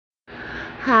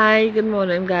Hi, good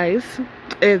morning, guys.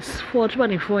 It's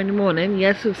 4:24 in the morning.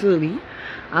 Yes, it's early.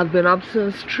 I've been up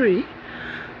since 3.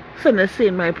 Finished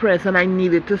saying my prayers, and I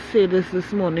needed to say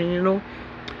this morning.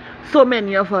 So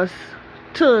many of us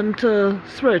turn to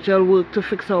spiritual work to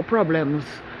fix our problems,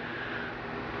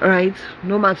 right?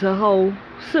 No matter how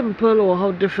simple or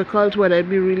how difficult, whether it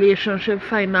be relationship,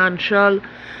 financial,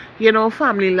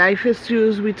 family life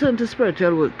issues, we turn to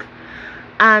spiritual work.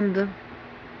 And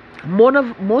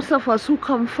most of us who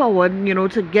come forward,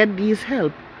 to get these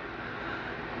help,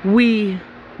 we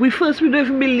don't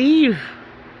even believe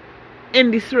in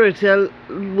the spiritual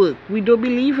work. We don't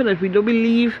believe in it. We don't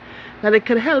believe that it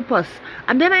can help us.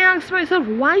 And then I ask myself,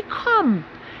 why come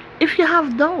if you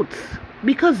have doubts?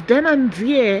 Because then and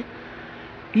there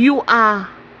you are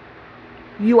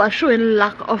showing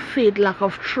lack of faith, lack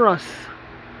of trust.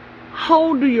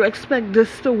 How do you expect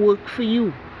this to work for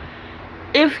you?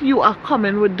 If you are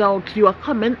coming with doubt, you are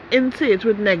coming into it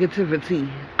with negativity,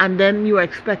 and then you are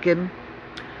expecting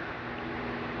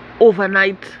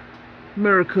overnight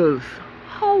miracles.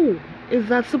 How is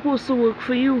that supposed to work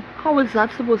for you? How is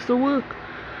that supposed to work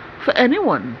for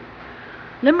anyone?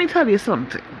 Let me tell you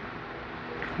something.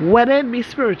 Whether it be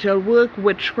spiritual work,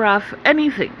 witchcraft,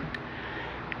 anything,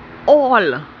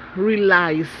 all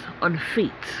relies on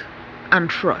faith and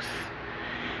trust.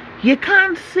 You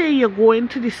can't say you're going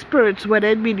to the spirits, whether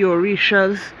it be the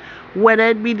Orishas, whether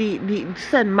it be the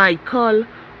Saint Michael,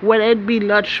 whether it be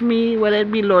Lakshmi, whether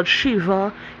it be Lord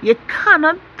Shiva. You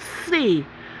cannot say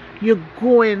you're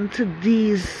going to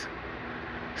these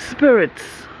spirits,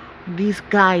 these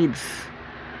guides,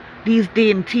 these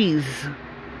deities,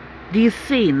 these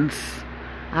saints,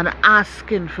 and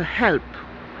asking for help,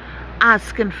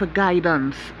 asking for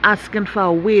guidance, asking for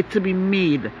a way to be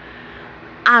made,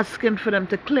 asking for them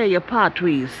to clear your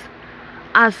pathways,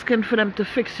 asking for them to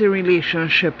fix your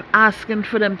relationship, asking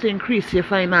for them to increase your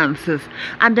finances,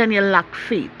 and then you lack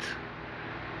faith,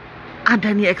 and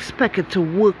then you expect it to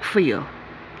work for you.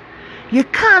 You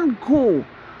can't go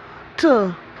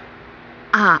to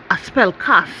a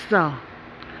spellcaster,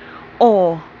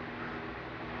 or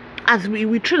as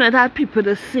we Trinidad people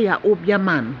to say a Obia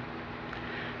man.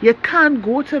 You can't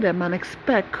go to them and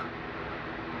expect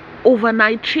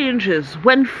overnight changes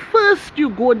when first you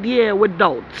go there with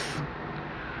doubts.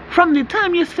 From the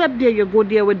time you step there, you go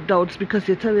there with doubts because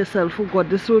you tell yourself, oh God,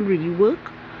 this will really work.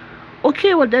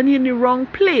 Okay, well then you're in the wrong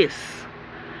place,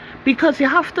 because you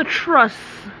have to trust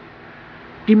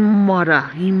the mother,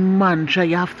 the mantra.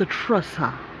 You have to trust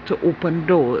her to open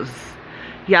doors.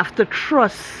 You have to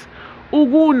trust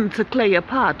Ogun to clear your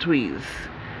pathways.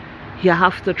 You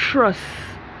have to trust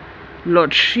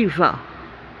Lord Shiva.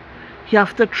 You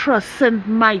have to trust Saint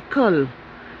Michael.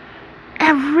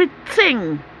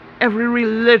 Everything, every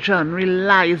religion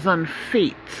relies on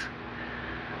faith.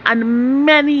 And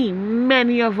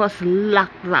many of us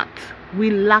lack that. We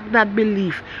lack that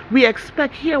belief. We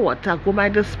expect, here what, I go by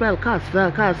the spell, cast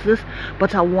this,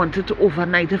 but I want it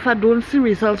overnight. If I don't see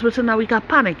results within a week, I'm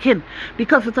panicking,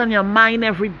 because it's on your mind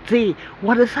every day.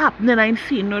 What is happening? I ain't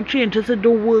seeing no changes. It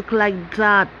don't work like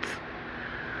that.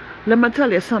 Let me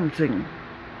tell you something.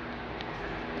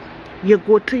 You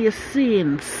go to your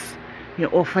saints, you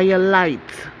offer your light.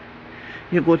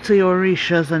 You go to your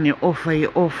Orishas and you offer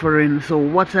your offerings, or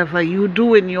whatever you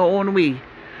do in your own way,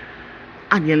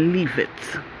 and you leave it.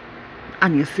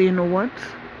 And you say, you know what?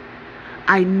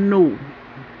 I know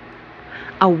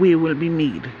a way will be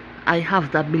made. I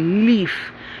have that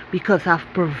belief because I've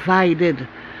provided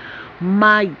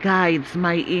my guides,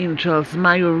 my angels,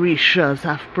 my Orishas.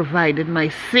 I've provided my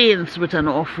saints with an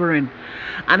offering,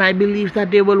 and I believe that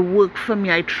they will work for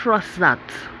me. I trust that.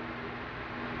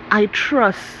 I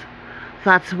trust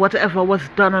that whatever was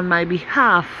done on my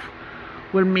behalf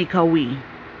will make a way,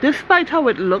 despite how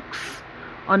it looks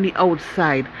on the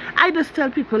outside. I just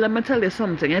tell people, let me tell you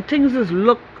something, things just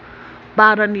look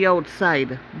bad on the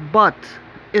outside, but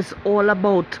it's all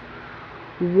about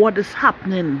what is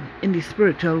happening in the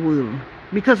spiritual world,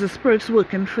 because the spirit's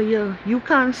working for you. You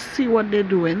can't see what they're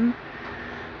doing.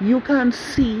 You can't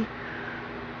see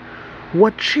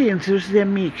what changes they're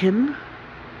making.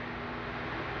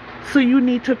 So you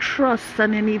need to trust,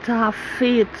 and you need to have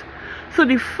faith. So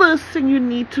the first thing you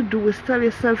need to do is tell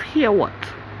yourself, here what?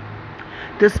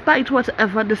 Despite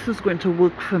whatever, this is going to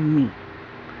work for me.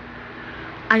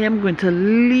 I am going to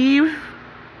leave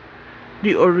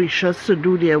the Orishas to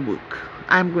do their work.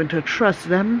 I'm going to trust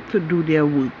them to do their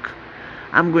work.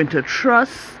 I'm going to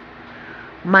trust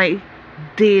my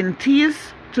deities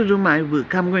to do my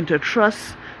work. I'm going to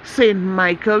trust Saint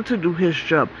Michael to do his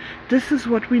job. This is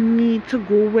what we need to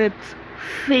go with.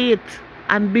 Faith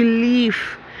and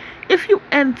belief If you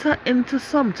enter into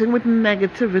something with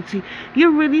negativity,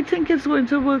 you really think it's going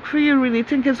to work for you? You really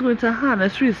think it's going to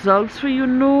harness results for you?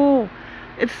 No,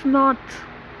 it's not.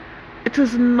 It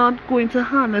is not going to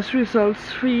harness results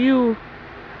for you.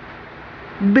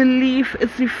 Belief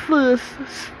is the first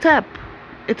step.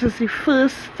 It is the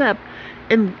first step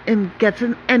in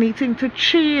getting anything to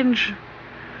change.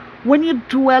 When you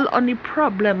dwell on the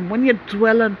problem, when you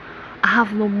dwell on, I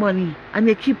have no money, and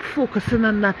you keep focusing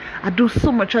on that, I do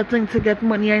so much I think to get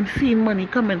money, I ain't seeing money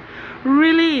coming.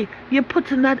 Really, you're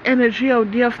putting that energy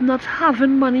out there of not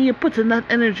having money, you're putting that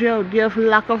energy out there of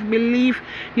lack of belief,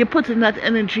 you're putting that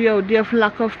energy out there of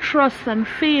lack of trust and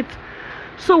faith.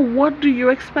 So what do you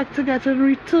expect to get in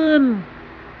return?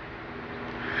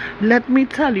 Let me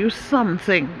tell you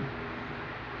something.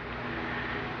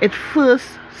 It first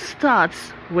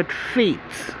starts with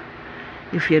faith.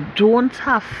 If you don't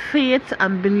have faith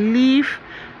and belief,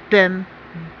 then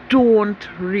don't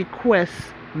request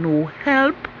no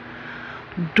help.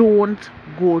 Don't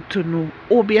go to no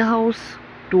Obia house.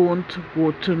 Don't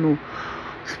go to no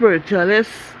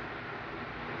spiritualist.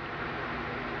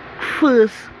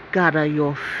 First, gather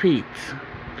your faith.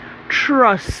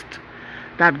 Trust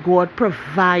that God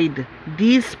provide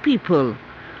these people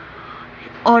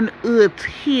on earth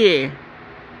here.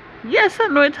 Yes, I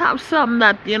know it have some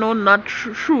that, not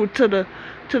true to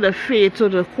the faith or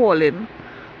the calling,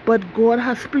 but God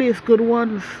has placed good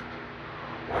ones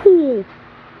who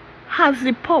has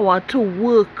the power to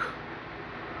work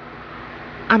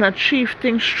and achieve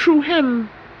things through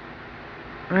Him,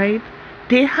 right?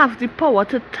 They have the power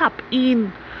to tap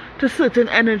in to certain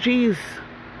energies,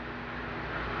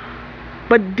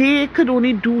 but they could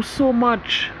only do so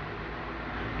much.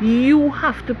 You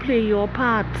have to play your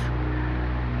part.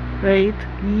 Right?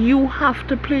 You have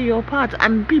to play your part,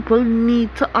 and people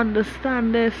need to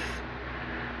understand this.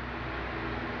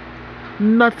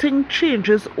 Nothing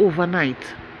changes overnight.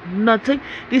 Nothing.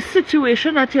 The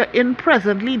situation that you're in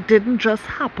presently didn't just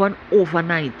happen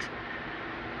overnight.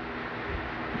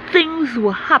 Things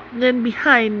were happening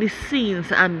behind the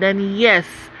scenes, and then yes,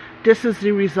 this is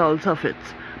the result of it.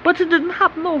 But it didn't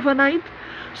happen overnight.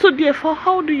 So therefore,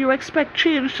 how do you expect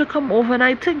change to come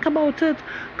overnight? Think about it.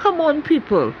 Come on,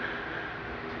 people.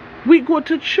 We go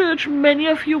to church. Many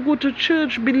of you go to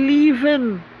church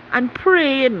believing and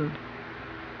praying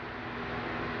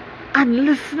and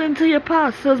listening to your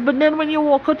pastors. But then when you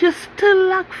walk out, you still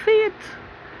lack faith.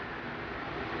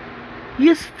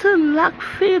 You still lack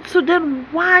faith. So then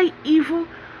why even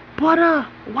bother?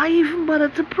 Why even bother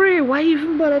to pray? Why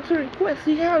even bother to request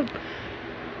the help?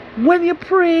 When you're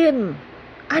praying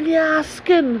and you're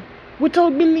asking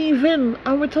without believing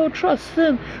and without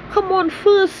trusting, come on,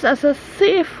 first, as I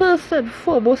say, first and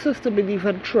foremost is to believe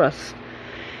and trust.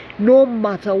 No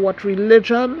matter what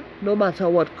religion, no matter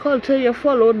what culture you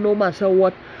follow, no matter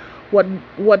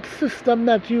what system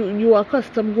that you are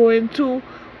accustomed going to,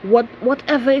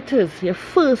 whatever it is, you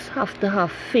first have to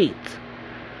have faith.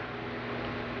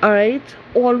 Alright?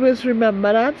 Always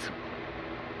remember that.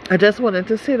 I just wanted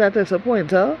to say that as a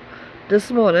pointer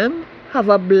this morning. Have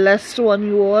a blessed one,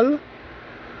 you all.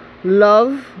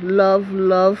 Love, love,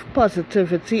 love,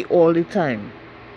 positivity all the time.